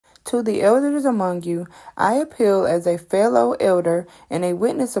To the elders among you, I appeal as a fellow elder and a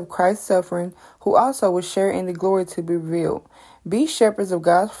witness of Christ's suffering, who also will share in the glory to be revealed. Be shepherds of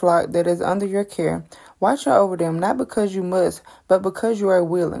God's flock that is under your care, watching over them, not because you must, but because you are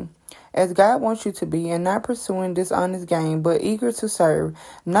willing, as God wants you to be, and not pursuing dishonest gain, but eager to serve,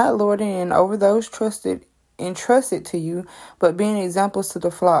 not lording it over those entrusted to you, but being examples to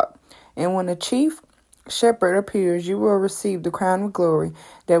the flock. And when the chief shepherd appears, you will receive the crown of glory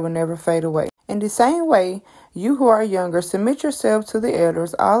that will never fade away. In the same way, you who are younger, submit yourselves to the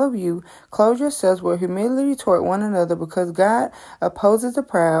elders. All of you, clothe yourselves with humility toward one another, because God opposes the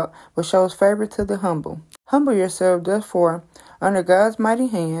proud, but shows favor to the humble. Humble yourselves, therefore, under God's mighty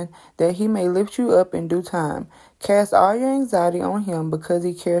hand, that he may lift you up in due time. Cast all your anxiety on him, because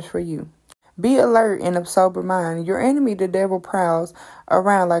he cares for you. Be alert and of sober mind. Your enemy, the devil, prowls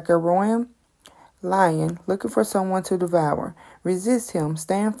around like a roaring lion, looking for someone to devour. Resist him.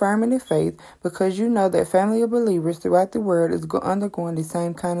 Stand firm in the faith, because you know that family of believers throughout the world is undergoing the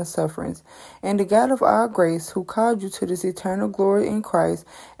same kind of sufferings. And the God of all grace, who called you to this eternal glory in Christ,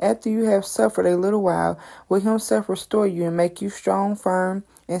 after you have suffered a little while, will himself restore you and make you strong, firm,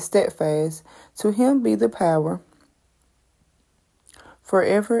 and steadfast. To him be the power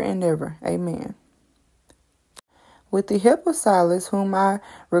forever and ever. Amen. With the help of Silas, whom I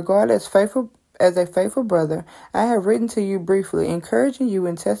regard as a faithful brother, I have written to you briefly, encouraging you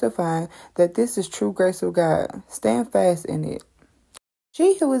and testifying that this is true grace of God. Stand fast in it.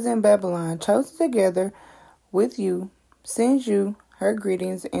 She who is in Babylon, chosen together with you, sends you her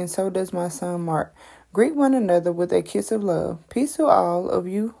greetings, and so does my son Mark. Greet one another with a kiss of love. Peace to all of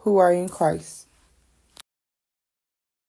you who are in Christ.